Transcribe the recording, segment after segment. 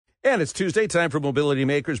And it's Tuesday, time for Mobility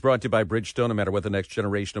Makers, brought to you by Bridgestone. No matter what the next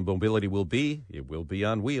generation of mobility will be, it will be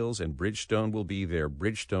on wheels, and Bridgestone will be there.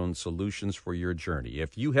 Bridgestone solutions for your journey.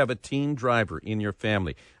 If you have a teen driver in your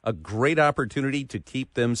family, a great opportunity to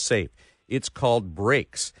keep them safe. It's called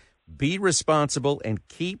Brakes. Be responsible and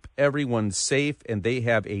keep everyone safe, and they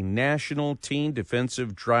have a National Teen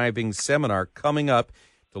Defensive Driving Seminar coming up.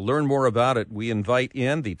 To learn more about it, we invite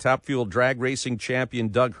in the Top Fuel drag racing champion,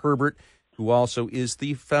 Doug Herbert, who also is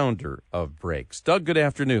the founder of Brakes. Doug, good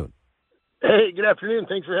afternoon. Hey, good afternoon.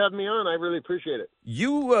 Thanks for having me on. I really appreciate it.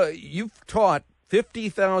 You've taught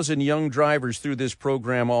 50,000 young drivers through this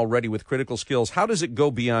program already with critical skills. How does it go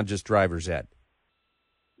beyond just driver's ed?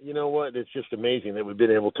 You know what? It's just amazing that we've been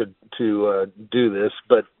able to do this.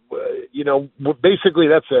 But, basically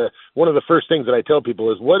that's one of the first things that I tell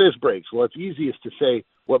people is, what is Brakes? Well, it's easiest to say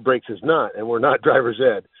what Brakes is not, and we're not driver's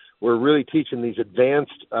ed. We're really teaching these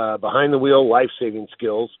advanced behind-the-wheel life-saving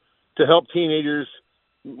skills to help teenagers,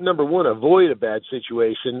 number one, avoid a bad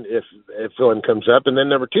situation if one comes up, and then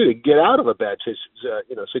number two, to get out of a bad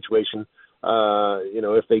situation,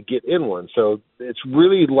 if they get in one. So it's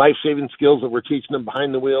really life-saving skills that we're teaching them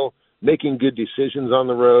behind the wheel, making good decisions on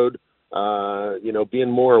the road,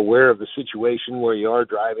 being more aware of the situation where you are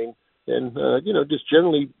driving, and, just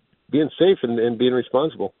generally being safe and being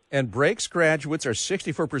responsible. And Brakes graduates are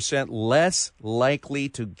 64% less likely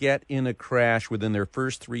to get in a crash within their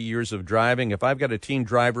first 3 years of driving. If I've got a teen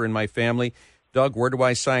driver in my family, Doug, where do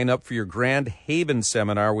I sign up for your Grand Haven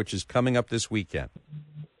seminar, which is coming up this weekend?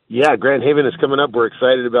 Yeah, Grand Haven is coming up. We're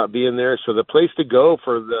excited about being there. So the place to go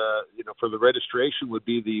for the registration would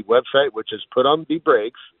be the website, which is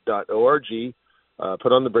putonthebrakes.org.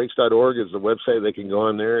 Putonthebrakes.org is the website. They can go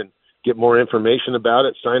on there and get more information about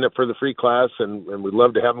it, sign up for the free class, and we'd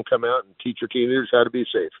love to have them come out and teach your teenagers how to be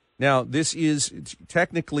safe. Now, this is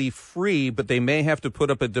technically free, but they may have to put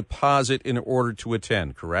up a deposit in order to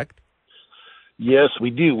attend, correct? Yes, we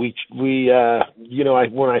do. When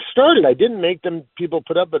I started, I didn't make people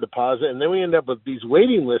put up a deposit, and then we end up with these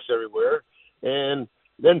waiting lists everywhere, and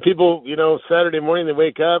then people, Saturday morning they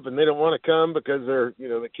wake up and they don't want to come because they're,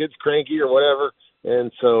 the kid's cranky or whatever.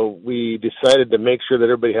 And so we decided to make sure that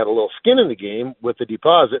everybody had a little skin in the game with the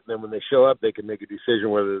deposit. And then when they show up, they can make a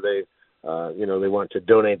decision whether they want to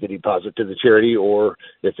donate the deposit to the charity, or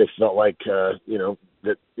if they felt like,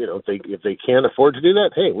 if they can't afford to do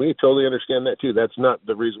that, hey, we totally understand that too. That's not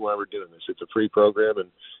the reason why we're doing this. It's a free program,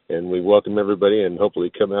 and we welcome everybody, and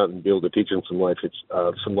hopefully come out and be able to teach them some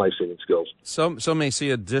life-saving skills. Some may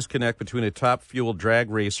see a disconnect between a Top Fuel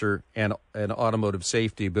drag racer and automotive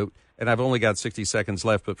safety, and I've only got 60 seconds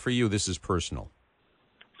left, but for you, this is personal.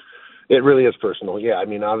 It really is personal. Yeah, I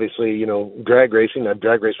mean, obviously, drag racing, I've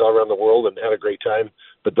drag raced all around the world and had a great time,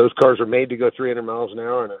 but those cars are made to go 300 miles an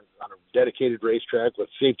hour on a dedicated racetrack with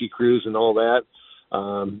safety crews and all that.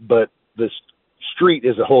 But the street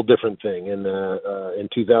is a whole different thing. And in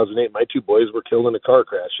 2008, my two boys were killed in a car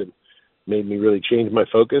crash, and made me really change my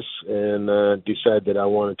focus and decide that I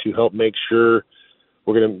wanted to help make sure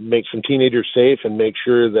we're going to make some teenagers safe and make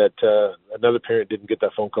sure that another parent didn't get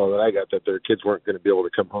that phone call that I got, that their kids weren't going to be able to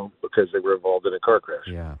come home because they were involved in a car crash.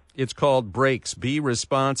 Yeah. It's called Brakes. Be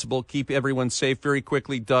responsible. Keep everyone safe. Very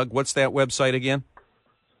quickly, Doug, what's that website again?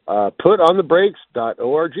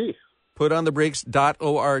 Putonthebrakes.org.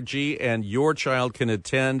 Putonthebrakes.org, and your child can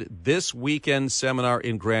attend this weekend seminar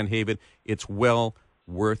in Grand Haven. It's well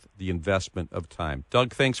worth the investment of time.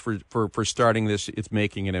 Doug, thanks for starting this. It's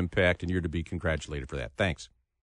making an impact, and you're to be congratulated for that. Thanks.